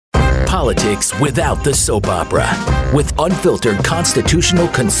Politics without the soap opera, with unfiltered constitutional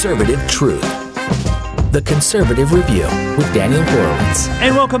conservative truth. The Conservative Review with Daniel Horowitz.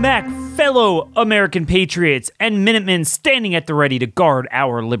 And welcome back, fellow American patriots and Minutemen standing at the ready to guard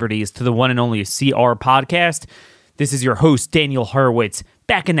our liberties, to the one and only CR podcast. This is your host, Daniel Horowitz,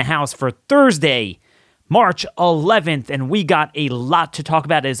 back in the house for Thursday, March 11th, and we got a lot to talk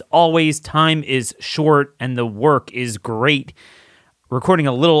about. As always, time is short and the work is great. Recording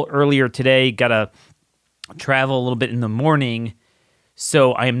a little earlier today, gotta travel a little bit in the morning,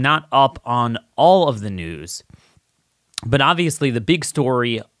 so I am not up on all of the news. But obviously, the big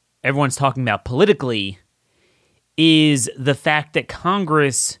story everyone's talking about politically is the fact that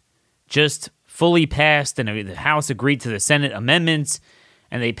Congress just fully passed, and the House agreed to the Senate amendments,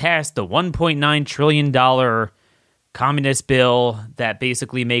 and they passed the $1.9 trillion communist bill that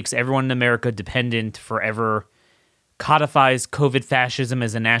basically makes everyone in America dependent forever, codifies COVID fascism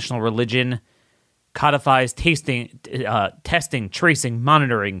as a national religion, codifies testing, tracing,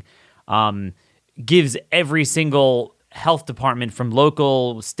 monitoring, gives every single health department from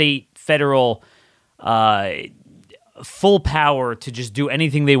local, state, federal, full power to just do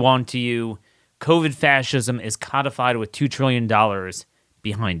anything they want to you. COVID fascism is codified with $2 trillion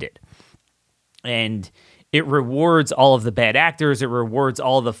behind it. And it rewards all of the bad actors. It rewards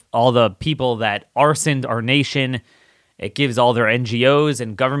all the people that arsoned our nation. It gives all their NGOs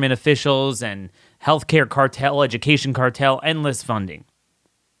and government officials and healthcare cartel, education cartel, endless funding.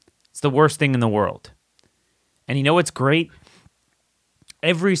 It's the worst thing in the world. And you know what's great?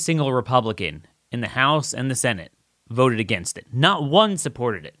 Every single Republican in the House and the Senate voted against it. Not one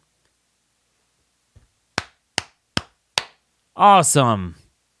supported it. Awesome.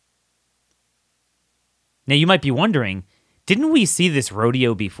 Now you might be wondering, didn't we see this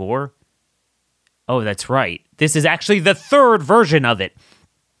rodeo before? Oh, that's right. This is actually the third version of it.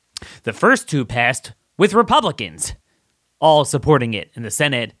 The first two passed with Republicans, all supporting it in the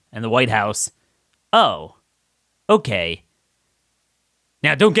Senate and the White House. Oh, okay.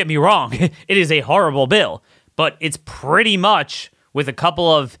 Now, don't get me wrong. It is a horrible bill, but it's pretty much, with a couple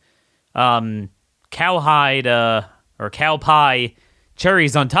of cowhide or cow pie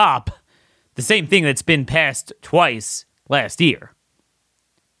cherries on top, the same thing that's been passed twice last year.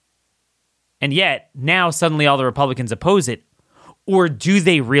 And yet, now suddenly all the Republicans oppose it. Or do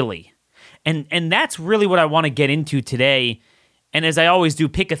they really? And that's really what I want to get into today. And as I always do,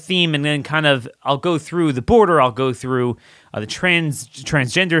 pick a theme and then I'll go through the border, I'll go through the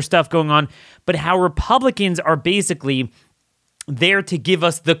transgender stuff going on, but how Republicans are basically there to give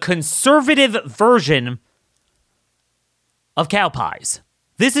us the conservative version of cow pies.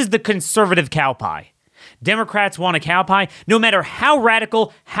 This is the conservative cow pie. Democrats want a cow pie. No matter how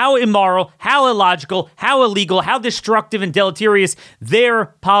radical, how immoral, how illogical, how illegal, how destructive and deleterious their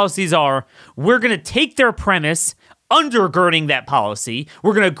policies are, we're going to take their premise, undergirding that policy.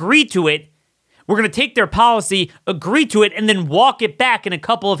 We're going to agree to it. We're going to take their policy, agree to it, and then walk it back in a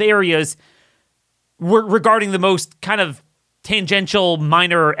couple of areas regarding the most kind of tangential,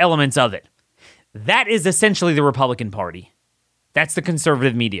 minor elements of it. That is essentially the Republican Party. That's the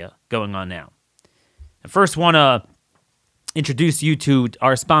conservative media going on now. I first want to introduce you to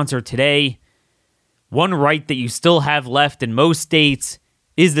our sponsor today. One right that you still have left in most states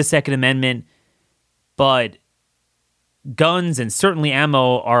is the Second Amendment, but guns and certainly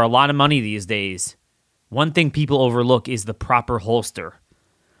ammo are a lot of money these days. One thing people overlook is the proper holster.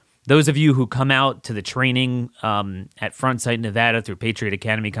 Those of you who come out to the training at Front Sight, Nevada through Patriot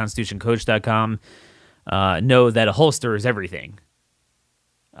Academy, ConstitutionCoach.com know that a holster is everything.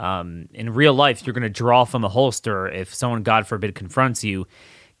 In real life, you're going to draw from a holster if someone, God forbid, confronts you.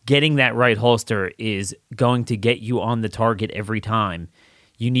 Getting that right holster is going to get you on the target every time.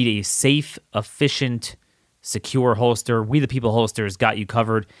 You need a safe, efficient, secure holster. We the People holsters got you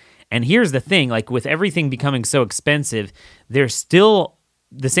covered. And here's the thing, like with everything becoming so expensive, they're still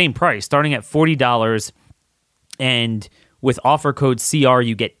the same price, starting at $40. And with offer code CR,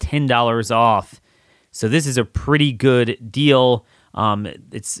 you get $10 off. So this is a pretty good deal.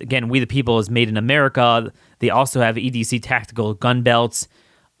 It's, again, We the People is made in America. They also have EDC tactical gun belts,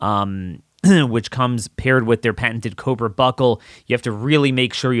 which comes paired with their patented Cobra buckle. You have to really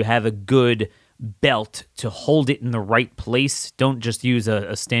make sure you have a good belt to hold it in the right place. Don't just use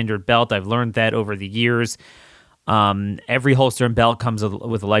a standard belt. I've learned that over the years. Every holster and belt comes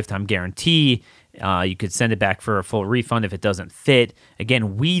with a lifetime guarantee. You could send it back for a full refund if it doesn't fit.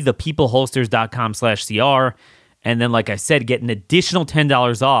 Again, wethepeopleholsters.com/CR. And then, like I said, get an additional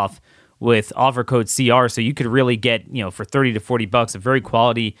 $10 off with offer code CR. So you could really get, for $30 to $40, a very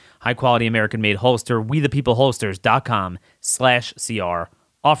high quality American made holster. wethepeopleholsters.com/CR.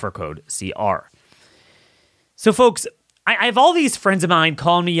 offer code CR. So, folks, I have all these friends of mine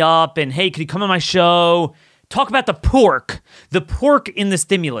calling me up and, hey, could you come on my show? Talk about the pork in the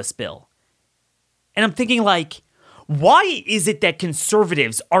stimulus bill. And I'm thinking, like, why is it that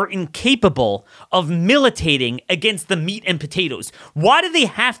conservatives are incapable of militating against the meat and potatoes? Why do they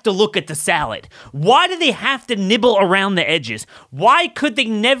have to look at the salad? Why do they have to nibble around the edges? Why could they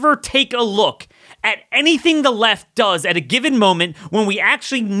never take a look at anything the left does at a given moment when we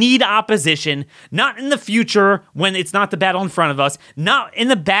actually need opposition, not in the future when it's not the battle in front of us, not in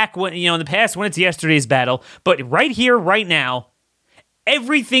the back when, in the past when it's yesterday's battle, but right here, right now?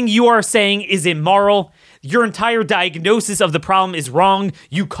 Everything you are saying is immoral. Your entire diagnosis of the problem is wrong.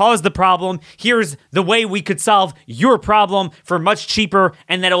 You caused the problem. Here's the way we could solve your problem for much cheaper,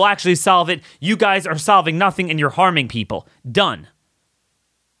 and that'll actually solve it. You guys are solving nothing, and you're harming people. Done.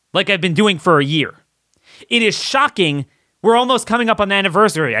 Like I've been doing for a year. It is shocking. We're almost coming up on the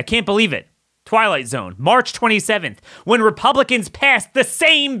anniversary. I can't believe it. Twilight Zone, March 27th, when Republicans passed the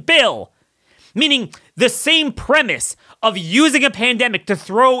same bill. Meaning the same premise of using a pandemic to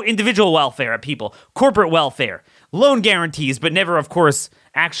throw individual welfare at people, corporate welfare, loan guarantees, but never, of course,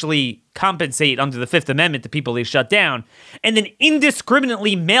 actually compensate under the Fifth Amendment to people they shut down, and then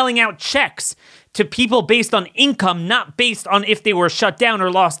indiscriminately mailing out checks to people based on income, not based on if they were shut down or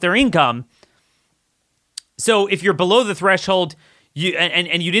lost their income. So if you're below the threshold, you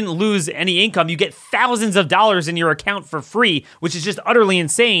didn't lose any income, you get thousands of dollars in your account for free, which is just utterly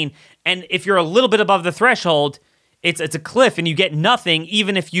insane. And if you're a little bit above the threshold, it's a cliff and you get nothing,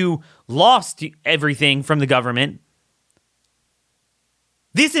 even if you lost everything from the government.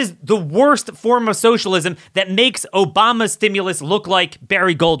 This is the worst form of socialism that makes Obama's stimulus look like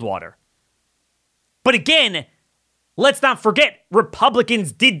Barry Goldwater. But again, let's not forget,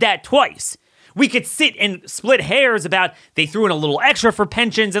 Republicans did that twice. We could sit and split hairs about they threw in a little extra for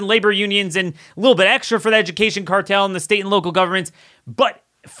pensions and labor unions and a little bit extra for the education cartel and the state and local governments, but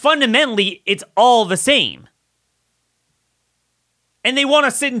fundamentally, it's all the same. And they want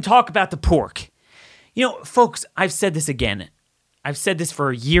to sit and talk about the pork. Folks, I've said this again. I've said this for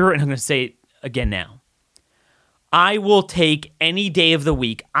a year, and I'm going to say it again now. I will take any day of the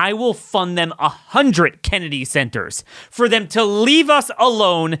week. I will fund them 100 Kennedy Centers for them to leave us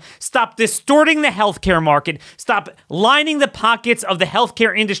alone, stop distorting the healthcare market, stop lining the pockets of the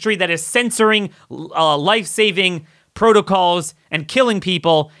healthcare industry that is censoring life-saving protocols and killing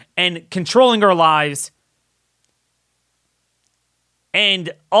people and controlling our lives.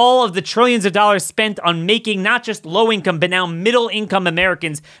 And all of the trillions of dollars spent on making not just low-income, but now middle-income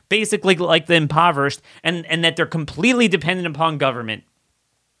Americans basically like the impoverished, and that they're completely dependent upon government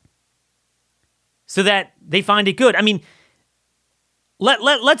so that they find it good. I mean,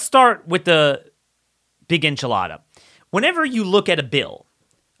 let's start with the big enchilada. Whenever you look at a bill,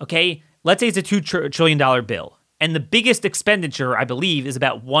 okay, let's say it's a $2 trillion bill, and the biggest expenditure, I believe, is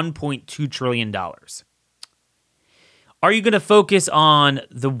about $1.2 trillion. Are you going to focus on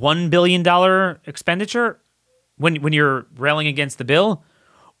the $1 billion expenditure when you're railing against the bill?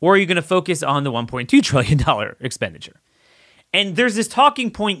 Or are you going to focus on the $1.2 trillion expenditure? And there's this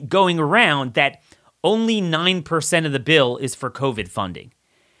talking point going around that only 9% of the bill is for COVID funding.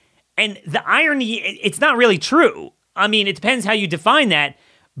 And the irony, it's not really true. I mean, it depends how you define that.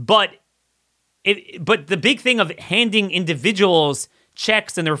 But the big thing of handing individuals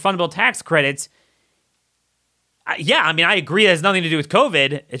checks and their refundable tax credits, yeah, I mean, I agree it has nothing to do with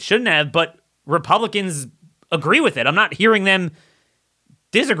COVID. It shouldn't have, but Republicans agree with it. I'm not hearing them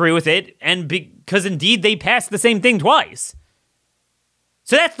disagree with it, and because indeed they passed the same thing twice.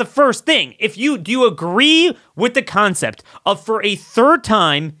 So that's the first thing. Do you agree with the concept of, for a third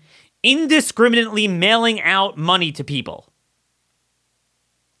time, indiscriminately mailing out money to people,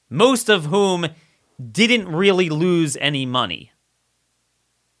 most of whom didn't really lose any money?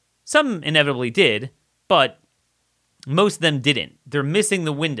 Some inevitably did, but most of them didn't. They're missing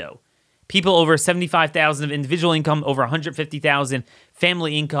the window. People over $75,000 of individual income, over $150,000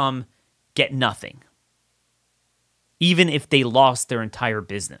 family income, get nothing, even if they lost their entire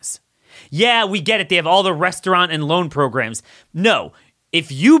business. Yeah, we get it. They have all the restaurant and loan programs. No,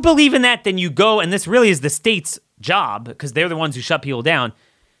 if you believe in that, then you go, and this really is the state's job, because they're the ones who shut people down.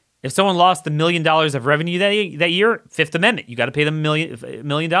 If someone lost $1 million of revenue that year, Fifth Amendment, you got to pay them $1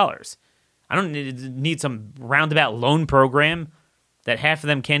 million. I don't need some roundabout loan program that half of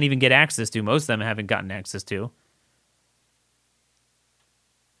them can't even get access to. Most of them haven't gotten access to.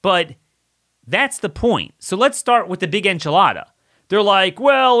 But that's the point. So let's start with the big enchilada. They're like,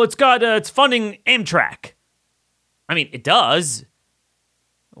 well, it's funding Amtrak. I mean, it does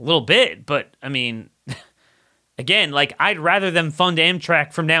a little bit, but I mean, Again, like, I'd rather them fund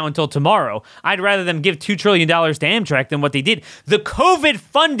Amtrak from now until tomorrow. I'd rather them give $2 trillion to Amtrak than what they did. The COVID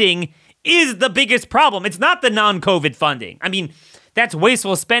funding is the biggest problem. It's not the non-COVID funding. I mean, that's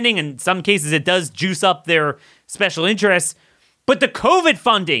wasteful spending. In some cases, it does juice up their special interests. But the COVID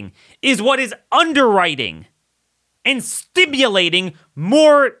funding is what is underwriting and stimulating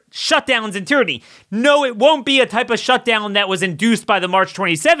more shutdowns and tyranny. No, it won't be a type of shutdown that was induced by the March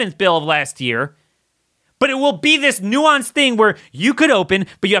 27th bill of last year. But it will be this nuanced thing where you could open,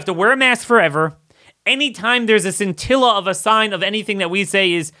 but you have to wear a mask forever. Anytime there's a scintilla of a sign of anything that we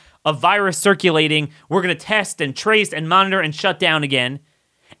say is a virus circulating, we're going to test and trace and monitor and shut down again.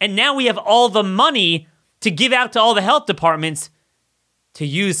 And now we have all the money to give out to all the health departments to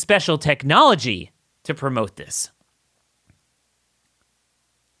use special technology to promote this.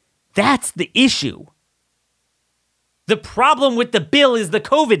 That's the issue. The problem with the bill is the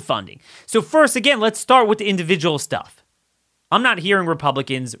COVID funding. So first, again, let's start with the individual stuff. I'm not hearing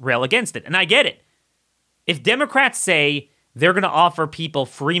Republicans rail against it, and I get it. If Democrats say they're going to offer people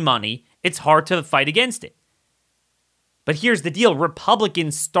free money, it's hard to fight against it. But here's the deal.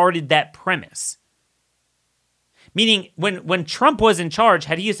 Republicans started that premise. Meaning, when Trump was in charge,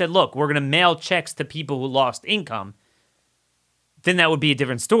 had he said, look, we're going to mail checks to people who lost income, then that would be a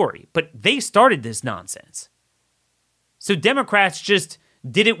different story. But they started this nonsense. So Democrats just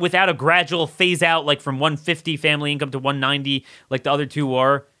did it without a gradual phase out, like from 150 family income to 190, like the other two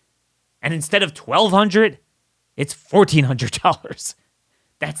were. And instead of $1,200, it's $1,400.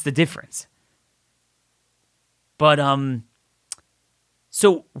 That's the difference. But,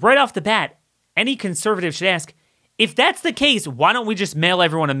 so right off the bat, any conservative should ask, if that's the case, why don't we just mail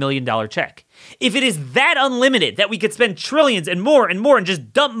everyone $1 million check? If it is that unlimited that we could spend trillions and more and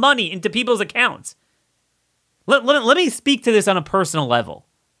just dump money into people's accounts. Let me speak to this on a personal level.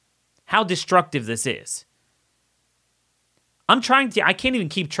 How destructive this is. I can't even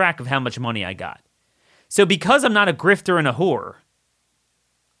keep track of how much money I got. So because I'm not a grifter and a whore,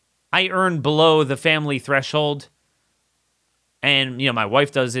 I earn below the family threshold. And, my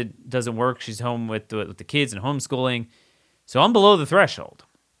wife doesn't work. She's home with the kids and homeschooling. So I'm below the threshold.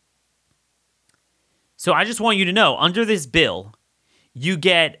 So I just want you to know, under this bill, you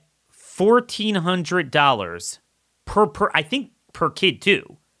get $1,400 per kid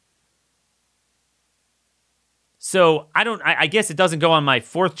too. So I guess it doesn't go on my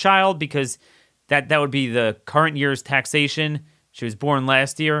fourth child because that would be the current year's taxation. She was born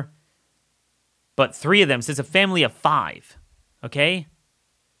last year. But 3 of them, so it's a family of 5. Okay?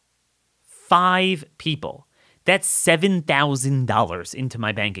 5 people. That's $7,000 into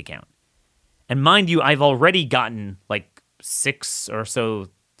my bank account. And mind you, I've already gotten like 7,000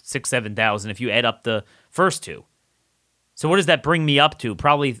 if you add up the first 2. So what does that bring me up to?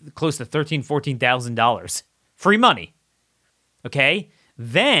 Probably close to $13,000, $14,000. Free money. Okay?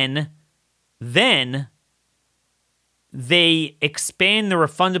 Then they expand the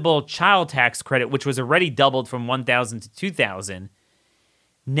refundable child tax credit, which was already doubled from $1,000 to $2,000.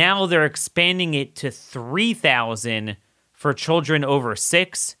 Now they're expanding it to $3,000 for children over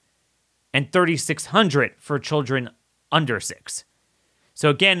 6 and $3,600 for children under 6. So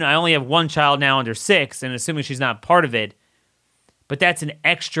again, I only have one child now under 6, and assuming she's not part of it, but that's an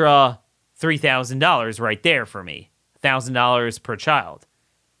extra $3,000 right there for me. $1,000 per child.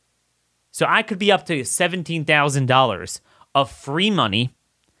 So I could be up to $17,000 of free money.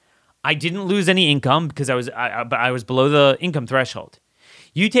 I didn't lose any income because I was below the income threshold.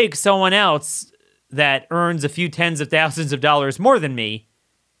 You take someone else that earns a few tens of thousands of dollars more than me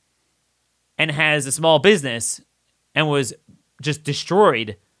and has a small business and was just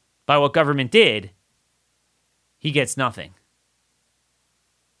destroyed by what government did, he gets nothing.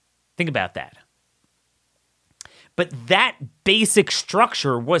 Think about that. But that basic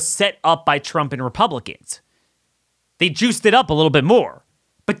structure was set up by Trump and Republicans. They juiced it up a little bit more.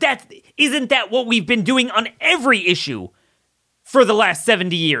 But isn't that what we've been doing on every issue for the last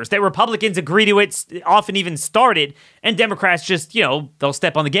 70 years? That Republicans agree to it, often even started, and Democrats just, they'll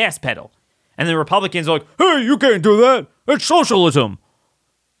step on the gas pedal. And the Republicans are like, hey, you can't do that. It's socialism.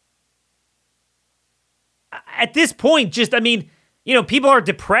 At this point, people are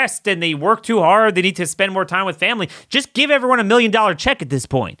depressed and they work too hard. They need to spend more time with family. Just give everyone $1 million check at this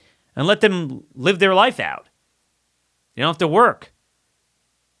point and let them live their life out. You don't have to work.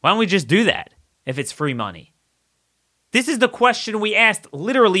 Why don't we just do that if it's free money? This is the question we asked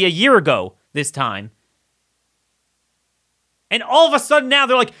literally a year ago this time. And all of a sudden now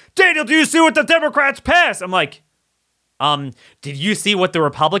they're like, Daniel, do you see what the Democrats passed? I'm like, did you see what the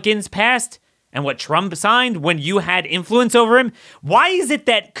Republicans passed? and what Trump signed when you had influence over him? Why is it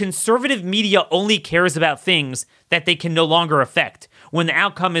that conservative media only cares about things that they can no longer affect when the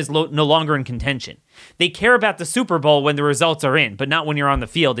outcome is no longer in contention? They care about the Super Bowl when the results are in, but not when you're on the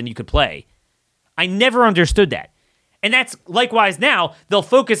field and you could play. I never understood that. And that's likewise now, they'll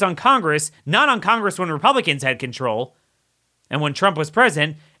focus on Congress, not on Congress when Republicans had control and when Trump was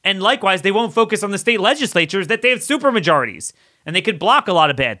president. And likewise, they won't focus on the state legislatures that they have supermajorities and they could block a lot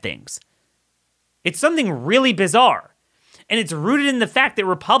of bad things. It's something really bizarre. And it's rooted in the fact that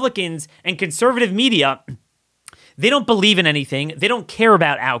Republicans and conservative media, they don't believe in anything. They don't care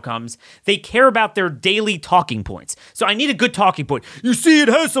about outcomes. They care about their daily talking points. So I need a good talking point. You see, it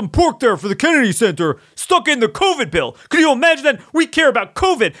has some pork there for the Kennedy Center stuck in the COVID bill. Could you imagine that? We care about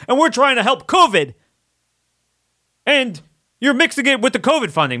COVID and we're trying to help COVID. And you're mixing it with the COVID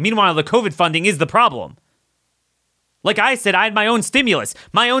funding. Meanwhile, the COVID funding is the problem. Like I said, I had my own stimulus.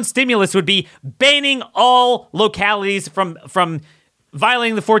 My own stimulus would be banning all localities from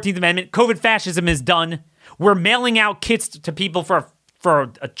violating the 14th Amendment. COVID fascism is done. We're mailing out kits to people for a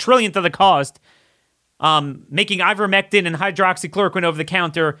trillionth of the cost, making ivermectin and hydroxychloroquine over the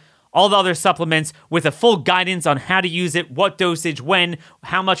counter, all the other supplements with a full guidance on how to use it, what dosage, when,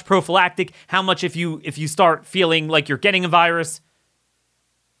 how much prophylactic, how much if you start feeling like you're getting a virus.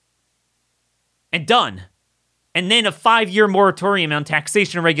 And done. And then a 5-year moratorium on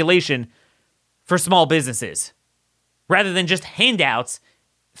taxation and regulation for small businesses. Rather than just handouts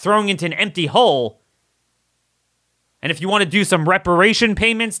throwing into an empty hole. And if you want to do some reparation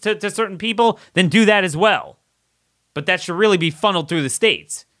payments to certain people, then do that as well. But that should really be funneled through the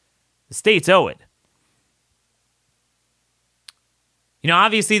states. The states owe it. You know,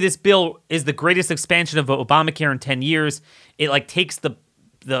 obviously this bill is the greatest expansion of Obamacare in 10 years. It takes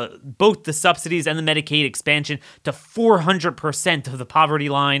both the subsidies and the Medicaid expansion to 400% of the poverty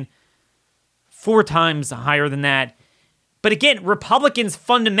line, 4 times higher than that. But again, Republicans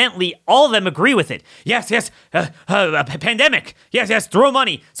fundamentally, all of them agree with it. Yes, a pandemic. Yes, throw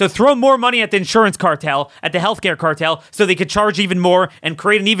money. So throw more money at the insurance cartel, at the healthcare cartel, so they could charge even more and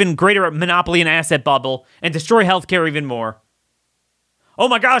create an even greater monopoly and asset bubble and destroy healthcare even more. Oh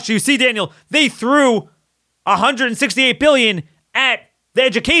my gosh, you see, Daniel, they threw $168 billion at the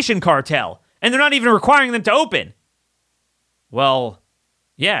education cartel, and they're not even requiring them to open. Well,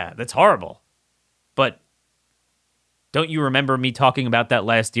 yeah, that's horrible. But don't you remember me talking about that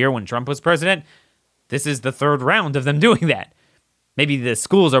last year when Trump was president? This is the 3rd round of them doing that. Maybe the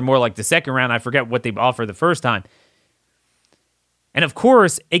schools are more like the 2nd round. I forget what they offered the first time. And of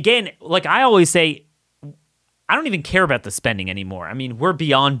course, again, like I always say, I don't even care about the spending anymore. I mean, we're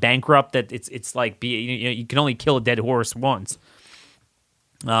beyond bankrupt that it's like you can only kill a dead horse once.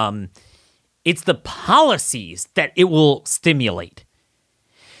 It's the policies that it will stimulate.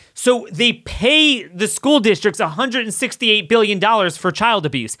 So they pay the school districts $168 billion for child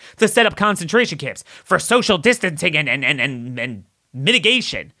abuse to set up concentration camps, for social distancing and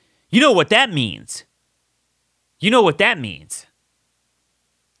mitigation. You know what that means.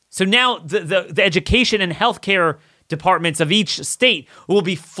 So now the education and healthcare departments of each state will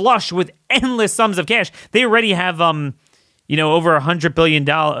be flush with endless sums of cash. They already have over $100 billion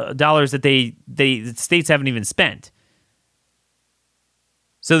that the states haven't even spent.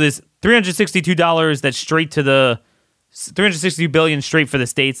 So there's $362 that's straight to the $362 billion straight for the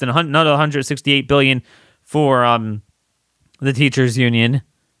states, and another $168 billion for the teachers union.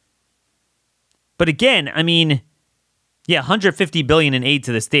 But again, I mean, yeah, $150 billion in aid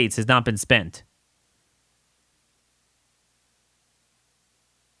to the states has not been spent.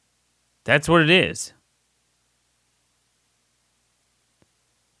 That's what it is.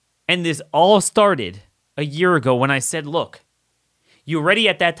 And this all started a year ago when I said, look, you already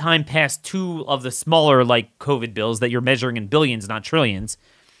at that time passed 2 of the smaller COVID bills that you're measuring in billions, not trillions.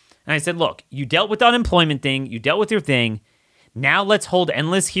 And I said, look, you dealt with the unemployment thing, you dealt with your thing. Now let's hold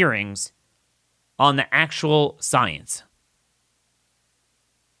endless hearings on the actual science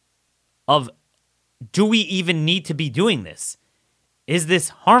of, do we even need to be doing this? Is this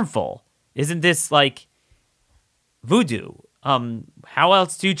harmful? Isn't this like voodoo? How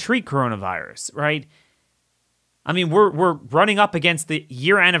else do you treat coronavirus, right? I mean, we're running up against the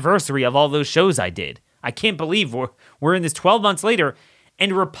year anniversary of all those shows I did. I can't believe we're in this 12 months later,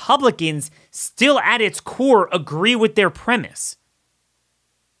 and Republicans still at its core agree with their premise.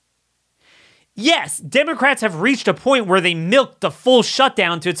 Yes, Democrats have reached a point where they milked the full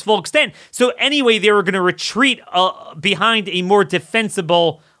shutdown to its full extent. So anyway, they were going to retreat behind a more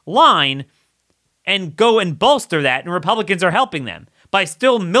defensible line and go and bolster that, and Republicans are helping them by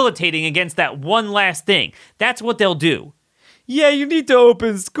still militating against that one last thing. That's what they'll do. Yeah, you need to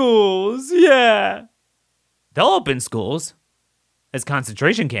open schools. Yeah. They'll open schools as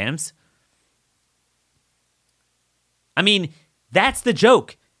concentration camps. I mean, that's the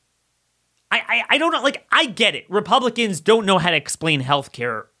joke. I don't know. Like, I get it. Republicans don't know how to explain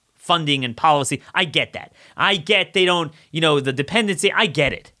healthcare funding and policy. I get that. I get they don't, the dependency. I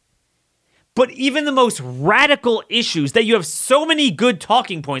get it. But even the most radical issues that you have so many good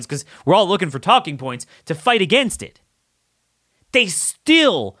talking points, because we're all looking for talking points to fight against it, they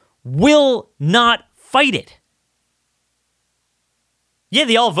still will not fight it. Yeah,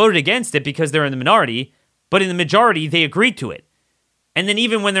 they all voted against it because they're in the minority, but in the majority, they agreed to it. And then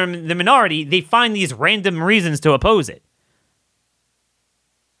even when they're in the minority, they find these random reasons to oppose it.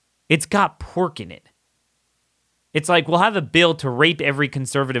 It's got pork in it. It's like, we'll have a bill to rape every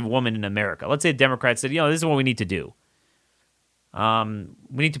conservative woman in America. Let's say Democrats said, this is what we need to do.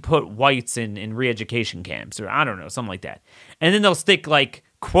 We need to put whites in re-education camps, or I don't know, something like that. And then they'll stick like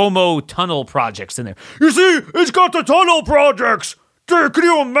Cuomo tunnel projects in there. You see, it's got the tunnel projects. Can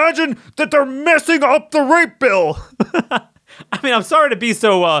you imagine that they're messing up the rape bill? I mean, I'm sorry to be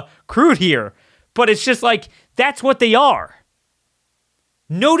so crude here, but it's just like, that's what they are.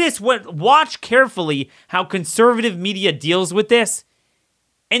 Watch carefully how conservative media deals with this.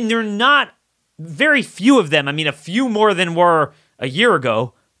 And they're not very few of them. I mean, a few more than were a year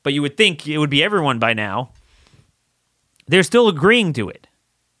ago, but you would think it would be everyone by now. They're still agreeing to it.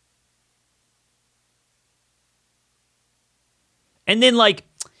 And then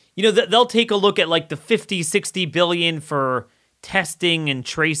they'll take a look at like the 50, 60 billion for testing and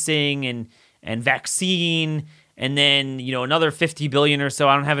tracing and vaccine. And then, another 50 billion or so,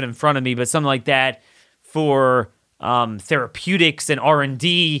 I don't have it in front of me, but something like that for therapeutics and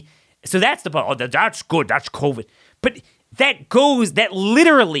R&D. So that's the part. Oh, that's good. That's COVID. But that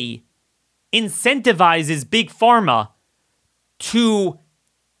literally incentivizes big pharma to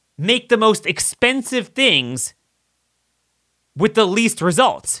make the most expensive things with the least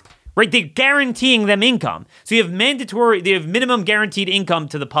results, right? They're guaranteeing them income. So you have minimum guaranteed income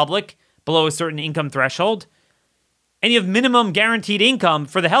to the public below a certain income threshold. And you have minimum guaranteed income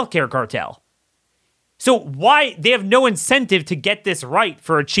for the healthcare cartel. So why? They have no incentive to get this right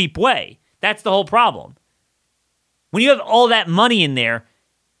for a cheap way. That's the whole problem. When you have all that money in there,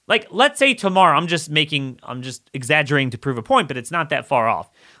 like let's say tomorrow, I'm just exaggerating to prove a point, but it's not that far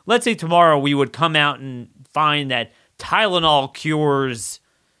off. Let's say tomorrow we would come out and find that Tylenol cures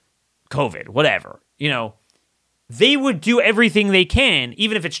COVID, whatever. They would do everything they can,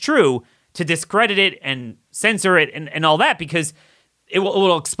 even if it's true, to discredit it and censor it and all that, because it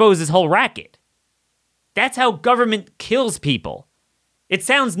will expose this whole racket. That's how government kills people. It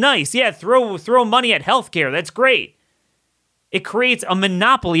sounds nice. Yeah, throw money at healthcare. That's great. It creates a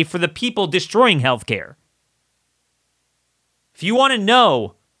monopoly for the people destroying healthcare. If you want to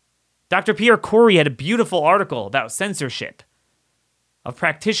know, Dr. Pierre Corey had a beautiful article about censorship of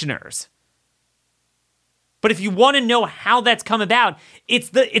practitioners. But if you want to know how that's come about, it's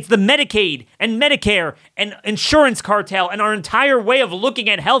the Medicaid and Medicare and insurance cartel and our entire way of looking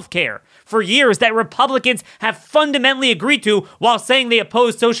at healthcare for years that Republicans have fundamentally agreed to while saying they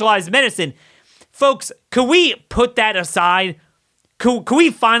oppose socialized medicine. Folks, could we put that aside? Could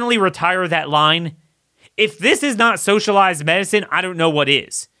we finally retire that line? If this is not socialized medicine, I don't know what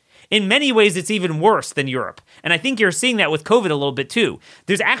is. In many ways, it's even worse than Europe. And I think you're seeing that with COVID a little bit too.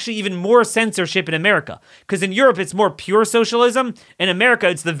 There's actually even more censorship in America. Because in Europe, it's more pure socialism. In America,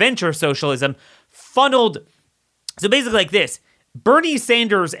 it's the venture socialism funneled. So basically like this. Bernie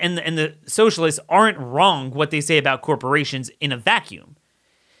Sanders and the socialists aren't wrong what they say about corporations in a vacuum.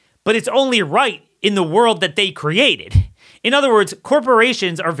 But it's only right in the world that they created. In other words,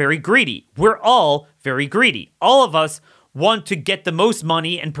 corporations are very greedy. We're all very greedy. All of us want to get the most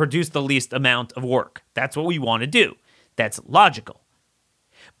money and produce the least amount of work. That's what we want to do. That's logical.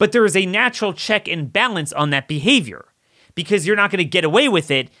 But there is a natural check and balance on that behavior because you're not going to get away with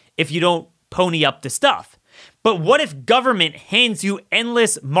it if you don't pony up the stuff. But what if government hands you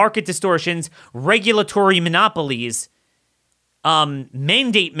endless market distortions, regulatory monopolies,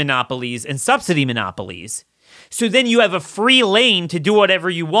 mandate monopolies, and subsidy monopolies? So then you have a free lane to do whatever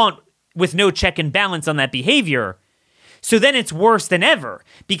you want with no check and balance on that behavior. So then it's worse than ever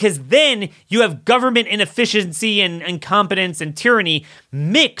because then you have government inefficiency and incompetence and tyranny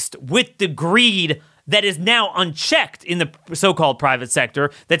mixed with the greed that is now unchecked in the so-called private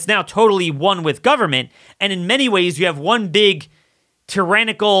sector that's now totally one with government. And in many ways, you have one big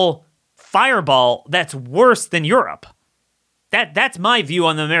tyrannical fireball that's worse than Europe. That's my view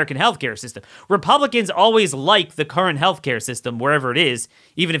on the American healthcare system. Republicans always like the current healthcare system, wherever it is,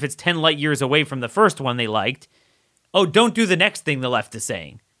 even if it's 10 light years away from the first one they liked. oh, don't do the next thing the left is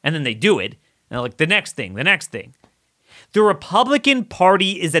saying. And then they do it. And they're like, the next thing, the next thing. The Republican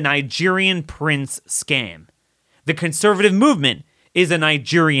Party is a Nigerian prince scam. The conservative movement is a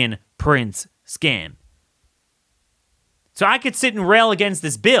Nigerian prince scam. So I could sit and rail against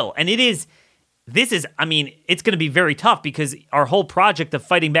this bill, and it's going to be very tough because our whole project of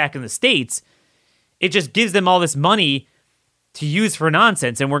fighting back in the states, it just gives them all this money to use for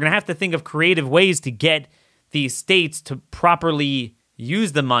nonsense, and we're going to have to think of creative ways to get these states to properly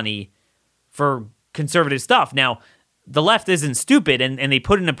use the money for conservative stuff. Now, the left isn't stupid, and they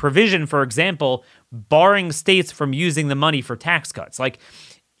put in a provision, for example, barring states from using the money for tax cuts. Like,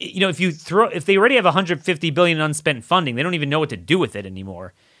 if they already have $150 billion in unspent funding, they don't even know what to do with it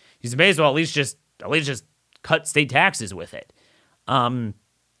anymore. You may as well at least just cut state taxes with it.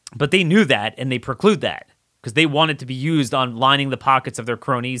 But they knew that, and they preclude that because they want it to be used on lining the pockets of their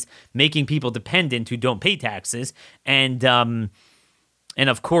cronies, making people dependent who don't pay taxes, and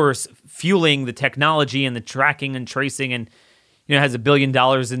of course, fueling the technology and the tracking and tracing, and has $1 billion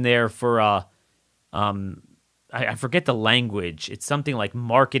in there for I forget the language. It's something like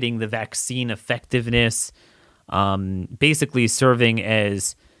marketing the vaccine effectiveness, basically serving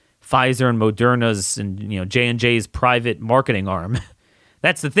as Pfizer and Moderna's and J&J's private marketing arm.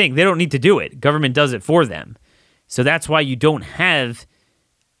 That's the thing. They don't need to do it. Government does it for them. So that's why you don't have.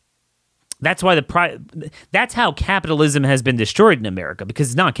 That's why that's how capitalism has been destroyed in America, because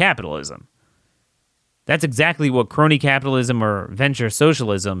it's not capitalism. That's exactly what crony capitalism or venture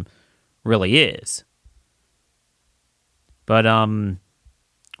socialism really is. But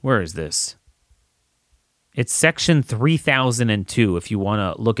where is this? It's section 3002 if you want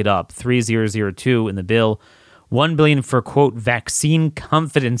to look it up. 3002 in the bill. $1 billion for, quote, vaccine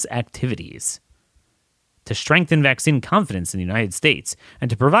confidence activities to strengthen vaccine confidence in the United States and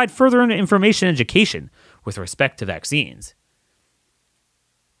to provide further information and education with respect to vaccines.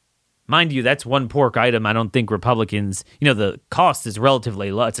 Mind you, that's one pork item. I don't think Republicans, the cost is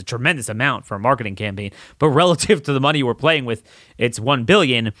relatively low. It's a tremendous amount for a marketing campaign, but relative to the money we're playing with, it's $1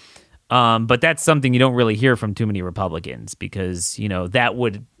 billion. But that's something you don't really hear from too many Republicans because, that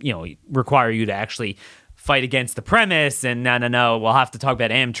would, require you to actually fight against the premise and no, we'll have to talk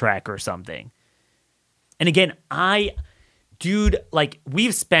about Amtrak or something. And again,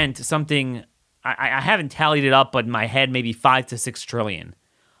 we've spent something, I haven't tallied it up, but in my head, maybe 5 to 6 trillion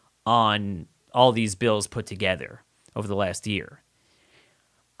on all these bills put together over the last year.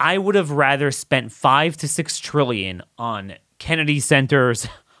 I would have rather spent 5 to 6 trillion on Kennedy centers,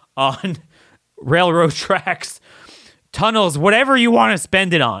 on railroad tracks, tunnels, whatever you want to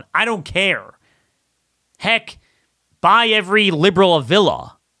spend it on. I don't care. Heck, buy every liberal a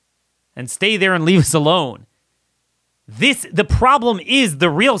villa and stay there and leave us alone. The problem is the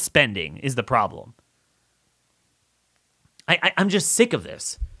real spending is the problem. I'm just sick of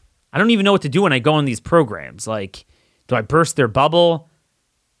this. I don't even know what to do when I go on these programs. Like, do I burst their bubble?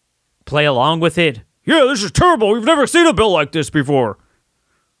 Play along with it? Yeah, this is terrible. We've never seen a bill like this before.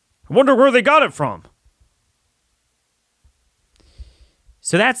 I wonder where they got it from.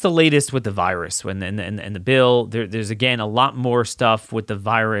 So that's the latest with the virus and the bill. There's again a lot more stuff with the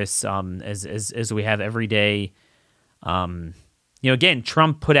virus as we have every day. Again,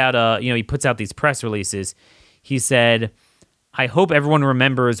 Trump put out he puts out these press releases. He said, "I hope everyone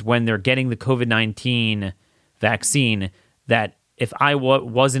remembers when they're getting the COVID-19 vaccine that if I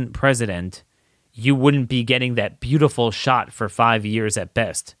wasn't president, you wouldn't be getting that beautiful shot for 5 years at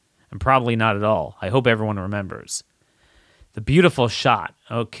best, and probably not at all. I hope everyone remembers." The beautiful shot.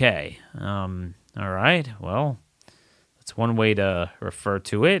 Okay. All right. Well, that's one way to refer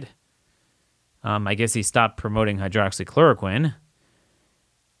to it. I guess he stopped promoting hydroxychloroquine.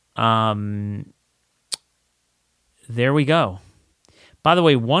 There we go. By the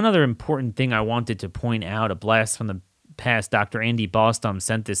way, one other important thing I wanted to point out, a blast from the past, Dr. Andy Bostom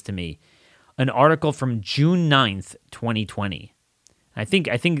sent this to me, an article from June 9th, 2020. I think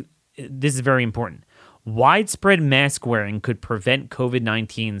this is very important. Widespread mask wearing could prevent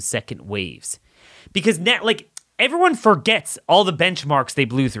COVID-19 second waves. Because now, everyone forgets all the benchmarks they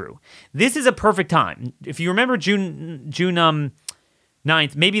blew through. This is a perfect time. If you remember June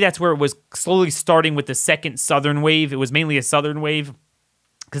 9th, maybe that's where it was slowly starting with the second southern wave. It was mainly a southern wave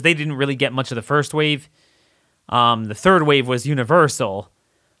because they didn't really get much of the first wave. The third wave was universal.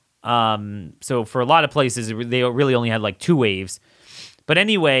 So for a lot of places, they really only had 2 waves. But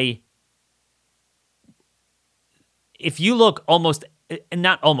anyway, if you look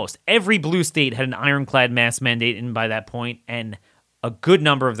every blue state had an ironclad mask mandate in by that point, and a good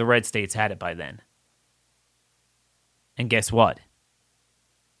number of the red states had it by then. And guess what?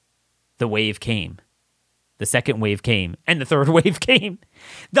 The wave came. The second wave came, and the third wave came.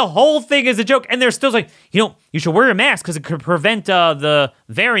 The whole thing is a joke, and they're still like, you should wear a mask because it could prevent the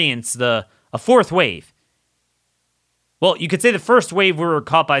variants, a fourth wave. Well, you could say the first wave we were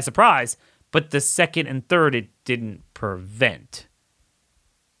caught by surprise, but the second and third it didn't prevent.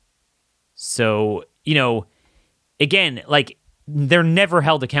 So, again, like, they're never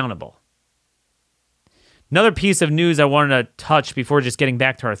held accountable. Another piece of news I wanted to touch before just getting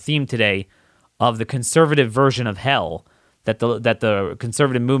back to our theme today of the conservative version of hell that the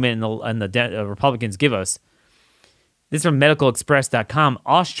conservative movement and the Republicans give us. This is from medicalexpress.com.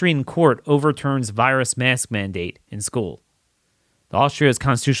 Austrian court overturns virus mask mandate in school. The Austria's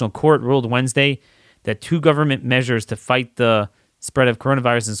constitutional court ruled Wednesday that 2 government measures to fight the spread of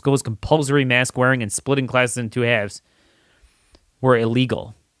coronavirus in schools, compulsory mask wearing and splitting classes in 2 halves, were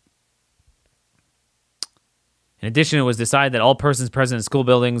illegal. In addition, it was decided that all persons present in school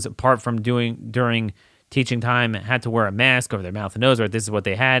buildings, apart from during teaching time, had to wear a mask over their mouth and nose, right? This is what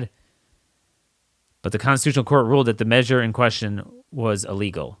they had. But the Constitutional Court ruled that the measure in question was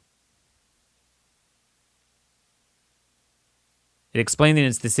illegal. It explained in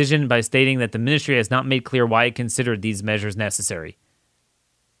its decision by stating that the ministry has not made clear why it considered these measures necessary.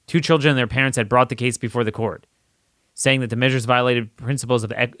 2 children and their parents had brought the case before the court, saying that the measures violated principles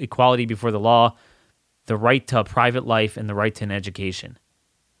of equality before the law, the right to a private life, and the right to an education.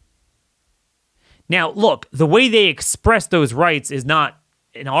 Now, look, the way they express those rights is not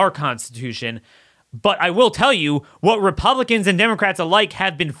in our Constitution, but I will tell you what Republicans and Democrats alike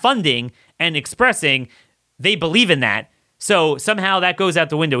have been funding and expressing, they believe in that. So somehow that goes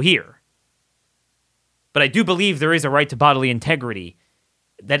out the window here. But I do believe there is a right to bodily integrity.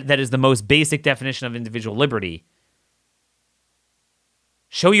 That is the most basic definition of individual liberty.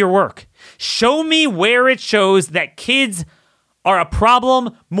 Show your work. Show me where it shows that kids are a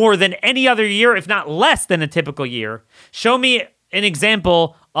problem more than any other year, if not less than a typical year. Show me an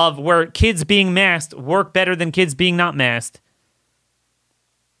example of where kids being masked work better than kids being not masked.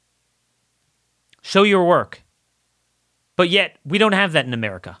 Show your work. But yet, we don't have that in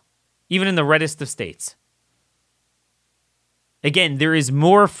America, even in the reddest of states. Again, there is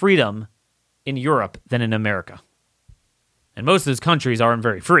more freedom in Europe than in America. And most of those countries aren't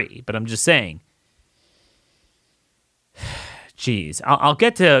very free, but I'm just saying. Geez, I'll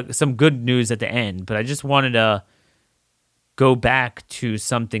get to some good news at the end, but I just wanted to go back to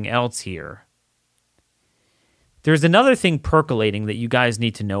something else here. There's another thing percolating that you guys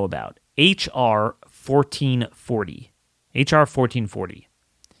need to know about. H.R. 1440. H.R. 1440.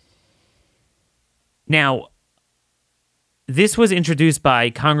 Now, this was introduced by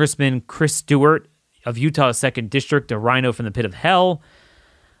Congressman Chris Stewart of Utah's 2nd District, a rhino from the pit of hell.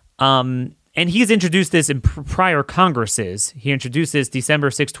 And he's introduced this in prior Congresses. He introduced this December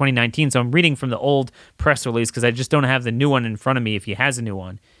 6, 2019. So I'm reading from the old press release because I just don't have the new one in front of me if he has a new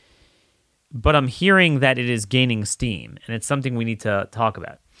one. But I'm hearing that it is gaining steam, and it's something we need to talk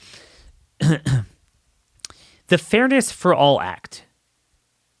about. The Fairness for All Act.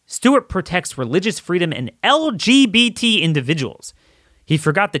 Stewart protects religious freedom and LGBT individuals. He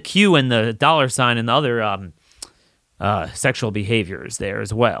forgot the Q and the $sign and the other sexual behaviors there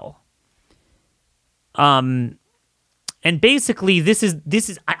as well. And basically, this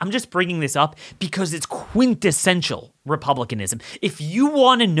is. I'm just bringing this up because it's quintessential Republicanism. If you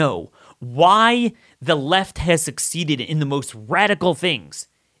want to know why the left has succeeded in the most radical things,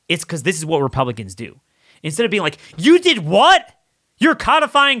 it's because this is what Republicans do. Instead of being like, you did what? You're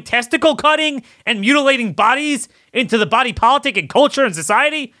codifying testicle cutting and mutilating bodies into the body politic and culture and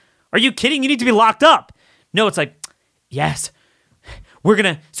society? Are you kidding? You need to be locked up. No, it's like, yes, we're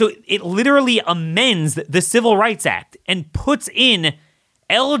going to... So it literally amends the Civil Rights Act and puts in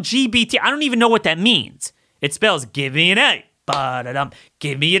LGBT. I don't even know what that means. It spells give me an A, ba-da-dum,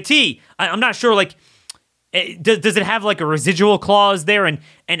 give me a T. I'm not sure, like, does it have like a residual clause there and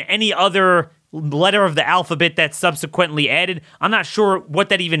any other letter of the alphabet that's subsequently added? I'm not sure what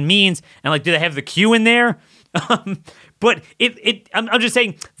that even means. And like, do they have the Q in there? But I'm just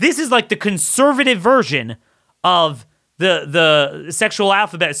saying, this is like the conservative version of the sexual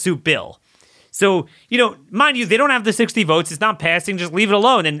alphabet soup bill. So, mind you, they don't have the 60 votes. It's not passing. Just leave it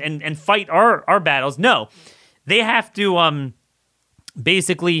alone and fight our battles. No, they have to,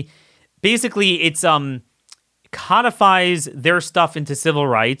 basically it's, codifies their stuff into civil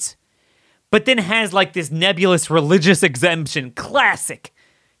rights, but then has like this nebulous religious exemption. Classic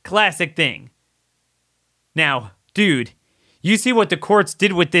thing. Now, dude, you see what the courts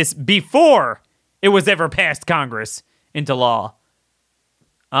did with this before it was ever passed Congress into law.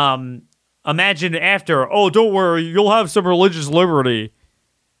 Imagine after, oh, don't worry, you'll have some religious liberty.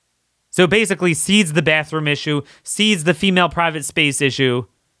 So basically cedes the bathroom issue, cedes the female private space issue.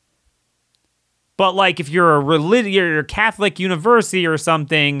 But like if you're a Catholic university or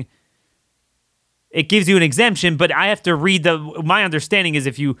something, it gives you an exemption, but I have to read my understanding is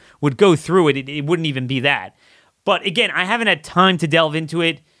if you would go through it, it wouldn't even be that. But again, I haven't had time to delve into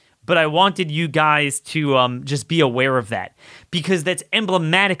it, but I wanted you guys to just be aware of that because that's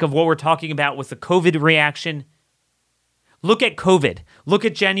emblematic of what we're talking about with the COVID reaction. Look at COVID. Look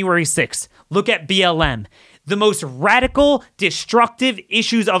at January 6th. Look at BLM. The most radical, destructive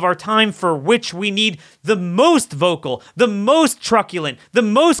issues of our time for which we need the most vocal, the most truculent, the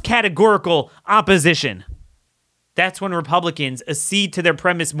most categorical opposition. That's when Republicans accede to their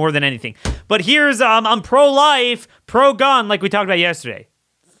premise more than anything. But here's, I'm pro-life, pro-gun, like we talked about yesterday.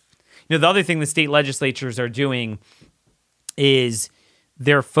 You know, the other thing the state legislatures are doing is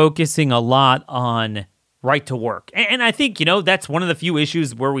they're focusing a lot on right to work. And I think, you know, that's one of the few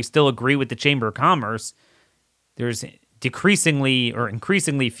issues where we still agree with the Chamber of Commerce. There's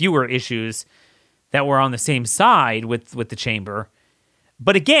increasingly fewer issues that we're on the same side with the chamber.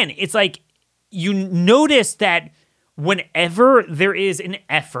 But again, it's like you notice that whenever there is an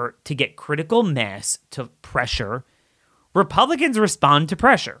effort to get critical mass to pressure, Republicans respond to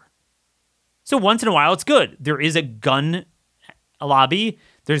pressure. So once in a while, it's good. There is a gun lobby.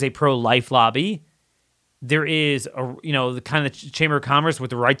 There's a pro-life lobby. There is the kind of Chamber of Commerce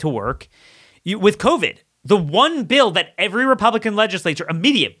with the right to work. With COVID, the one bill that every Republican legislature,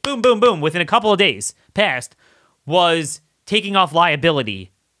 immediate, boom, boom, boom, within a couple of days passed, was taking off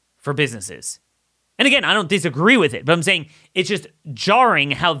liability for businesses. And again, I don't disagree with it, but I'm saying it's just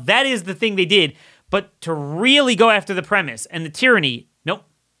jarring how that is the thing they did, but to really go after the premise and the tyranny, nope,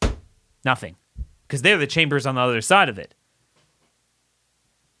 nothing. Because they're the chambers on the other side of it.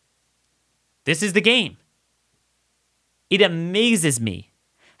 This is the game. It amazes me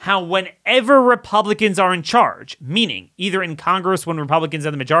how whenever Republicans are in charge, meaning either in Congress when Republicans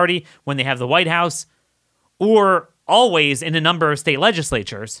are the majority, when they have the White House, or always in a number of state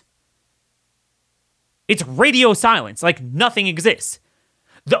legislatures, it's radio silence, like nothing exists.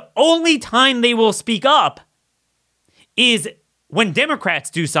 The only time they will speak up is when Democrats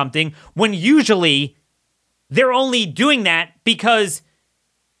do something, when usually they're only doing that because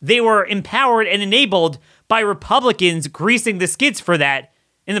they were empowered and enabled by Republicans greasing the skids for that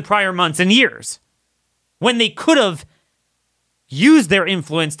in the prior months and years, when they could have used their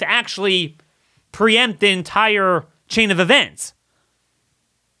influence to actually preempt the entire chain of events.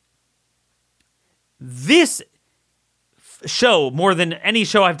 This show, more than any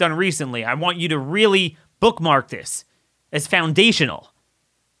show I've done recently, I want you to really bookmark this as foundational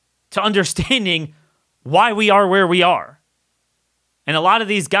to understanding why we are where we are. And a lot of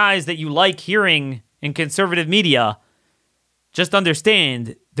these guys that you like hearing in conservative media, just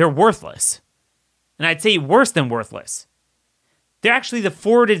understand they're worthless. And I'd say worse than worthless. They're actually the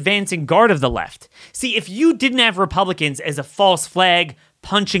forward advancing guard of the left. See, if you didn't have Republicans as a false flag,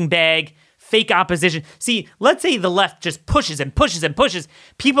 punching bag, fake opposition, see, let's say the left just pushes and pushes and pushes,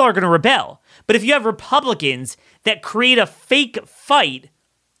 people are going to rebel. But if you have Republicans that create a fake fight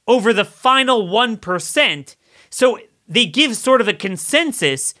over the final 1%, so they give sort of a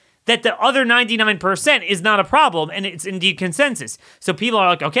consensus that the other 99% is not a problem, and it's indeed consensus. So people are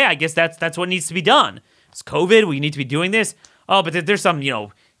like, okay, I guess that's what needs to be done. It's COVID, we need to be doing this. Oh, but there's some,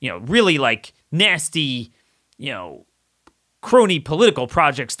 really like nasty, crony political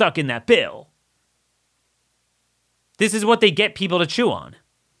project stuck in that bill. This is what they get people to chew on.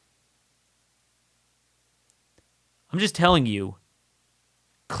 I'm just telling you,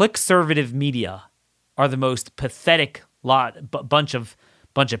 click-servative media are the most pathetic bunch of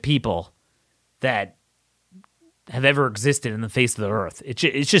people that have ever existed in the face of the earth.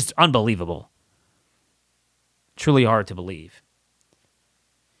 It's just unbelievable. Truly hard to believe.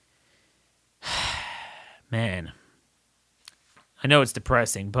 Man. I know it's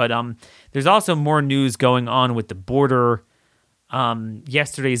depressing, but there's also more news going on with the border.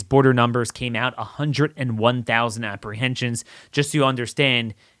 Yesterday's border numbers came out, 101,000 apprehensions. Just so you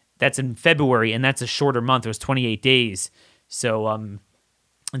understand, that's in February, and that's a shorter month. It was 28 days. So,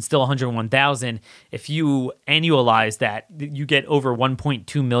 and still 101,000. If you annualize that, you get over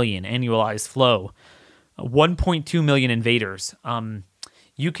 1.2 million annualized flow. 1.2 million invaders.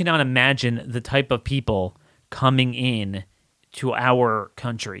 You cannot imagine the type of people coming in to our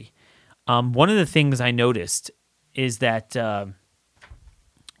country. One of the things I noticed is that, so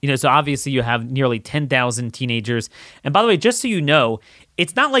obviously you have nearly 10,000 teenagers. And by the way, just so you know,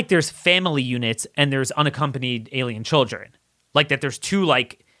 it's not like there's family units and there's unaccompanied alien children. Like that there's two,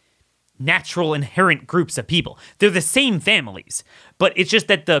 natural inherent groups of people. They're the same families, but it's just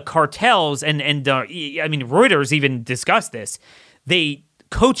that the cartels and Reuters even discussed this. They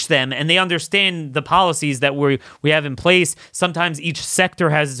coach them and they understand the policies that we have in place. Sometimes each sector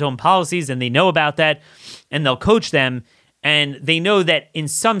has its own policies and they know about that, and they'll coach them, and they know that in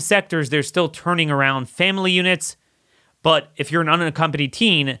some sectors they're still turning around family units, but if you're an unaccompanied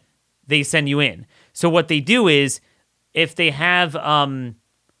teen, they send you in. So what they do is, if they have a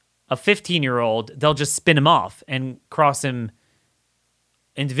 15-year-old, they'll just spin him off and cross him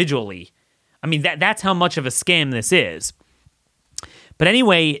individually. I mean, that's how much of a scam this is. But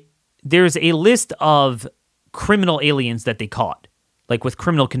anyway, there's a list of criminal aliens that they caught, like with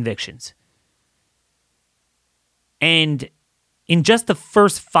criminal convictions. And in just the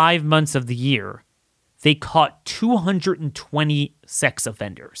first 5 months of the year, they caught 220 sex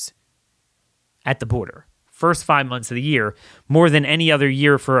offenders at the border. First 5 months of the year, more than any other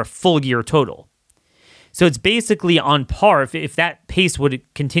year for a full year total. So it's basically on par. If that pace would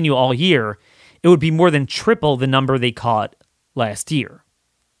continue all year, it would be more than triple the number they caught last year.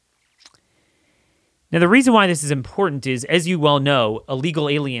 Now, the reason why this is important is, as you well know, illegal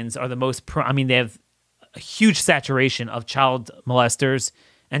aliens are the most, they have a huge saturation of child molesters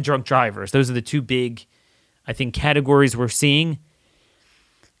and drunk drivers. Those are the two big, I think, categories we're seeing.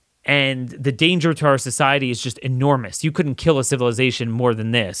 And the danger to our society is just enormous. You couldn't kill a civilization more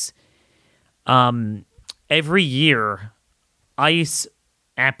than this. Every year, ICE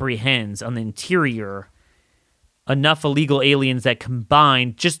apprehends on the interior enough illegal aliens that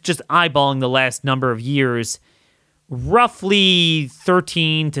combined, just eyeballing the last number of years, roughly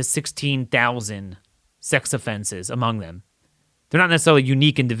 13 to 16,000 sex offenses among them. They're not necessarily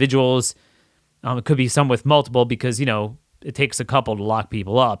unique individuals. It could be some with multiple because, it takes a couple to lock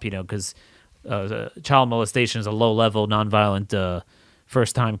people up, because child molestation is a low-level, nonviolent,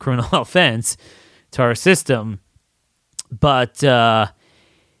 first-time criminal offense to our system. But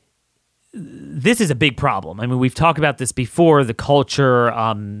this is a big problem. I mean, we've talked about this before, the culture,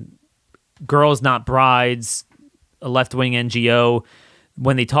 Girls Not Brides, a left-wing NGO.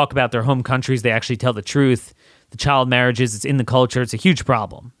 When they talk about their home countries, they actually tell the truth. The child marriages, it's in the culture. It's a huge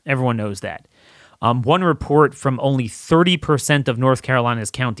problem. Everyone knows that. One report from only 30% of North Carolina's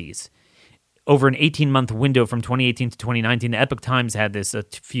counties over an 18-month window from 2018 to 2019. The Epoch Times had this a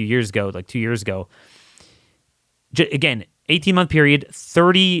few years ago, like 2 years ago. Again, 18-month period,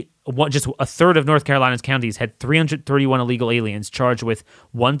 just a third of North Carolina's counties had 331 illegal aliens charged with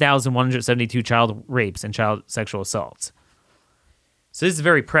 1,172 child rapes and child sexual assaults. So this is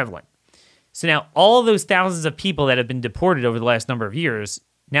very prevalent. So now all those thousands of people that have been deported over the last number of years,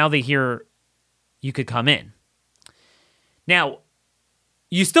 now they hear you could come in. Now,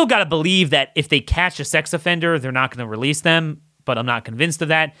 you still got to believe that if they catch a sex offender, they're not going to release them, but I'm not convinced of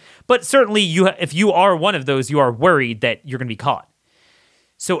that. But certainly, if you are one of those, you are worried that you're going to be caught.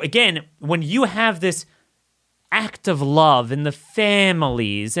 So again, when you have this act of love in the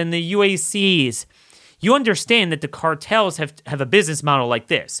families and the UACs, you understand that the cartels have a business model like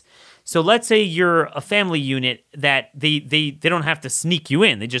this. So let's say you're a family unit that they don't have to sneak you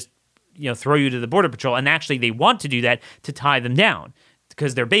in. They just throw you to the Border Patrol, and actually they want to do that to tie them down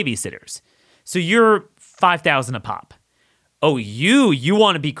because they're babysitters. So you're $5,000 a pop. Oh, you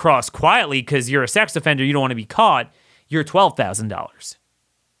want to be crossed quietly because you're a sex offender, you don't want to be caught, you're $12,000.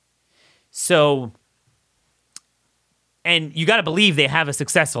 So, and you got to believe they have a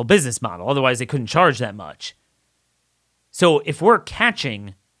successful business model, otherwise they couldn't charge that much. So if we're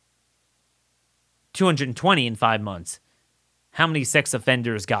catching 220 in 5 months, how many sex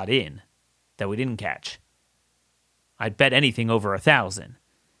offenders got in that we didn't catch? I'd bet anything over 1,000.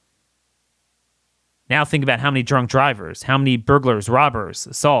 Now think about how many drunk drivers, how many burglars, robbers,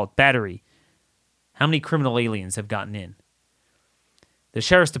 assault, battery. How many criminal aliens have gotten in? The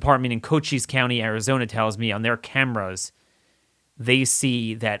Sheriff's Department in Cochise County, Arizona tells me on their cameras, they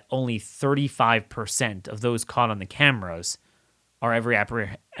see that only 35% of those caught on the cameras are ever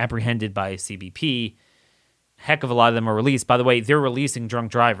apprehended by CBP. Heck of a lot of them are released. By the way, they're releasing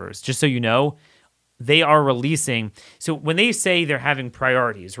drunk drivers. Just so you know, they are releasing. So when they say they're having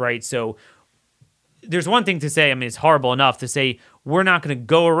priorities, right? So there's one thing to say, it's horrible enough to say we're not going to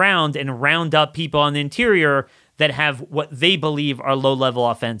go around and round up people on the interior that have what they believe are low-level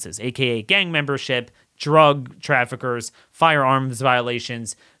offenses, aka gang membership, drug traffickers, firearms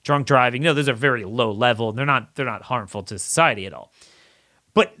violations, drunk driving. Those are very low level. They're not harmful to society at all.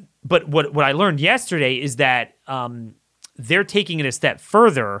 But what I learned yesterday is that they're taking it a step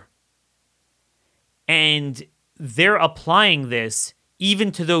further, and they're applying this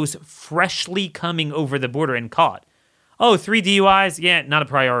even to those freshly coming over the border and caught. Oh, 3 DUIs? Yeah, not a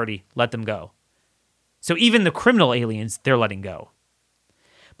priority. Let them go. So even the criminal aliens, they're letting go.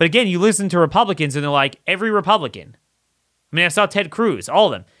 But again, you listen to Republicans and they're like, every Republican. I mean, I saw Ted Cruz,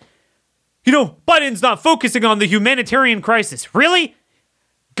 all of them. Biden's not focusing on the humanitarian crisis. Really?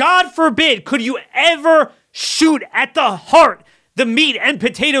 God forbid, could you ever shoot at the heart, the meat and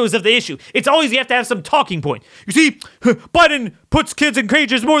potatoes of the issue? It's always you have to have some talking point. You see, Biden puts kids in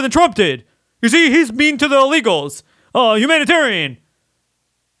cages more than Trump did. You see, he's mean to the illegals. Humanitarian.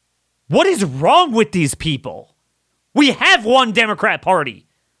 What is wrong with these people? We have one Democrat Party.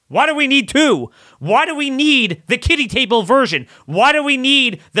 Why do we need two? Why do we need the kiddie table version? Why do we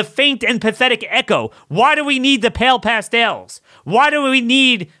need the faint and pathetic echo? Why do we need the pale pastels? Why do we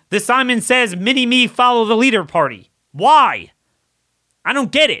need the Simon Says mini-me follow the leader party? Why? I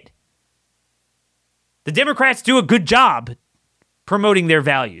don't get it. The Democrats do a good job promoting their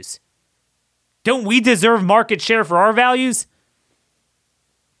values. Don't we deserve market share for our values?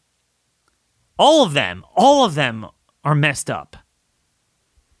 All of them are messed up.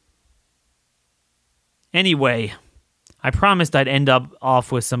 Anyway, I promised I'd end up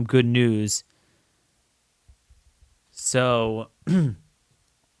off with some good news. So,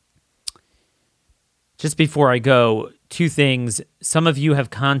 just before I go, 2 things. Some of you have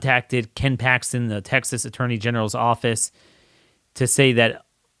contacted Ken Paxton, the Texas Attorney General's office, to say that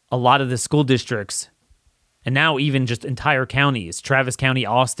a lot of the school districts, and now even just entire counties, Travis County,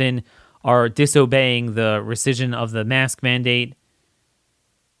 Austin, are disobeying the rescission of the mask mandate.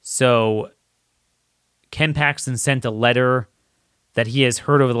 So Ken Paxton sent a letter that he has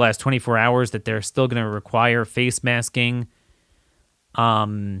heard over the last 24 hours that they're still going to require face masking.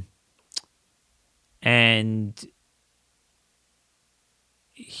 And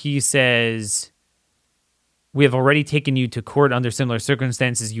he says, we have already taken you to court under similar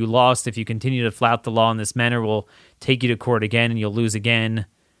circumstances. You lost. If you continue to flout the law in this manner, we'll take you to court again and you'll lose again.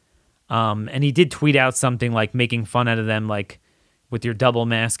 And he did tweet out something like making fun out of them, like with your double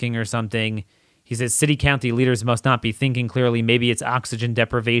masking or something. He says, city county leaders must not be thinking clearly. Maybe it's oxygen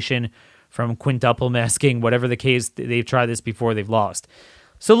deprivation from quintuple masking. Whatever the case, they've tried this before, they've lost.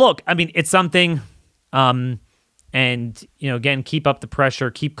 So look, I mean, it's something. And, again, keep up the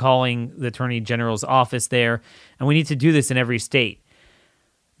pressure. Keep calling the Attorney General's office there. And we need to do this in every state.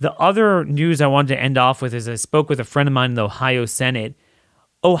 The other news I wanted to end off with is I spoke with a friend of mine in the Ohio Senate.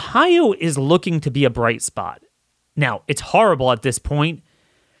 Ohio is looking to be a bright spot. Now, it's horrible at this point,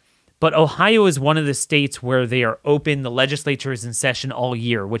 but Ohio is one of the states where they are open. The legislature is in session all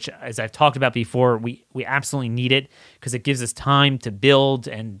year, which, as I've talked about before, we absolutely need it because it gives us time to build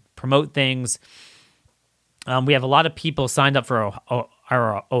and promote things. We have a lot of people signed up for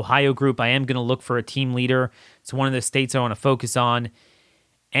our Ohio group. I am going to look for a team leader. It's one of the states I want to focus on.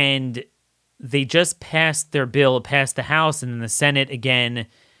 And they just passed their bill. It passed the House and then the Senate again,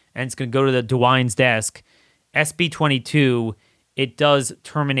 and it's going to go to the DeWine's desk. SB 22, it does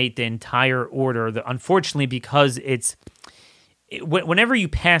terminate the entire order. Unfortunately, because whenever you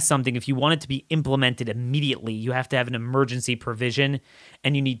pass something, if you want it to be implemented immediately, you have to have an emergency provision,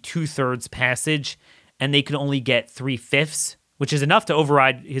 and you need 2/3 passage, and they can only get 3/5, which is enough to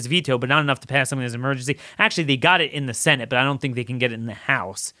override his veto, but not enough to pass something as an emergency. Actually, they got it in the Senate, but I don't think they can get it in the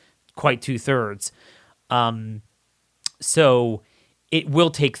House, quite 2/3. So it will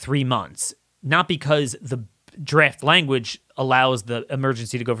take 3 months, not because the draft language allows the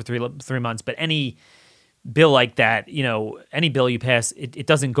emergency to go for three months, but any bill like that, any bill you pass, it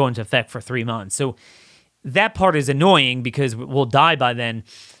doesn't go into effect for 3 months. So that part is annoying because we'll die by then.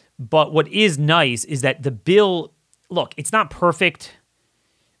 But what is nice is that the bill, look, it's not perfect,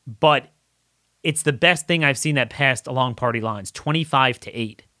 but it's the best thing I've seen that passed along party lines,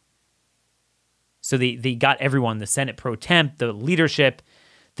 25-8. So they got everyone, the Senate pro temp, the leadership,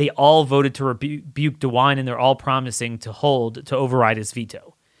 they all voted to rebuke DeWine, and they're all promising to override his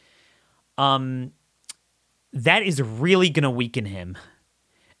veto. That is really going to weaken him,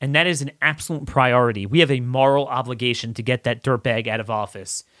 and that is an absolute priority. We have a moral obligation to get that dirtbag out of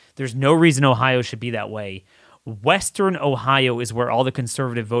office. There's no reason Ohio should be that way. Western Ohio is where all the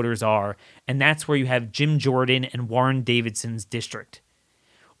conservative voters are, and that's where you have Jim Jordan and Warren Davidson's district.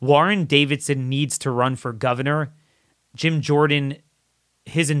 Warren Davidson needs to run for governor. Jim Jordan,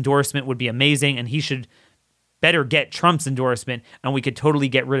 his endorsement would be amazing, and he should better get Trump's endorsement, and we could totally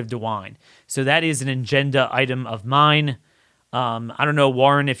get rid of DeWine. So that is an agenda item of mine. I don't know,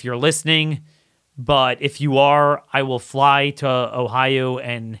 Warren, if you're listening, but if you are, I will fly to Ohio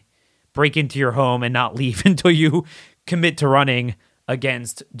and break into your home and not leave until you commit to running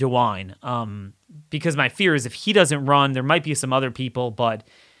against DeWine. Because my fear is if he doesn't run, there might be some other people, but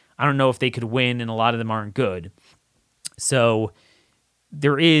I don't know if they could win, and a lot of them aren't good. So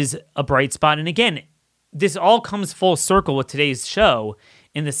there is a bright spot. And again, this all comes full circle with today's show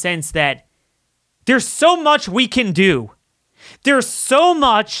in the sense that there's so much we can do. There's so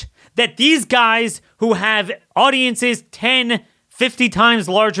much that these guys who have audiences 10, 50 times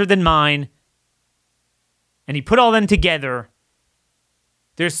larger than mine, and you put all them together,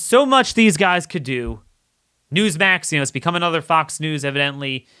 there's so much these guys could do. Newsmax, it's become another Fox News,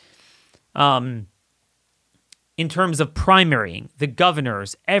 evidently. In terms of primarying, the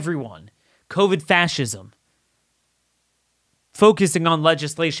governors, everyone, COVID fascism, focusing on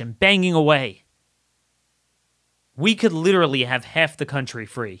legislation, banging away. We could literally have half the country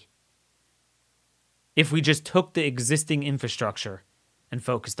free if we just took the existing infrastructure and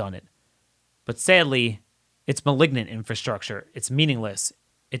focused on it. But sadly, it's malignant infrastructure. It's meaningless.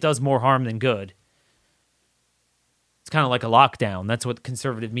 It does more harm than good. It's kind of like a lockdown. That's what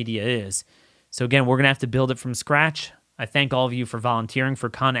conservative media is. So again, we're going to have to build it from scratch. I thank all of you for volunteering for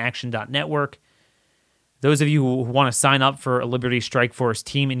conaction.network. Those of you who want to sign up for a Liberty Strike Force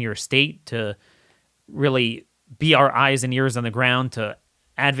team in your state to really be our eyes and ears on the ground, to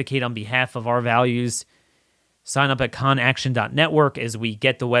advocate on behalf of our values, sign up at conaction.network as we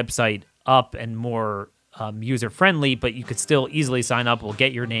get the website up and more user-friendly, but you could still easily sign up. We'll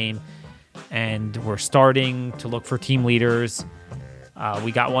get your name, and we're starting to look for team leaders.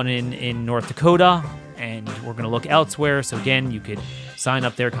 We got one in North Dakota, and we're going to look elsewhere. So again, you could sign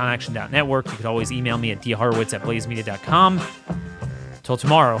up there at conaction.network. You could always email me at dhorowitz@blazemedia.com. Till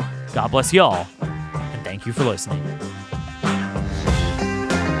tomorrow, God bless y'all, and thank you for listening.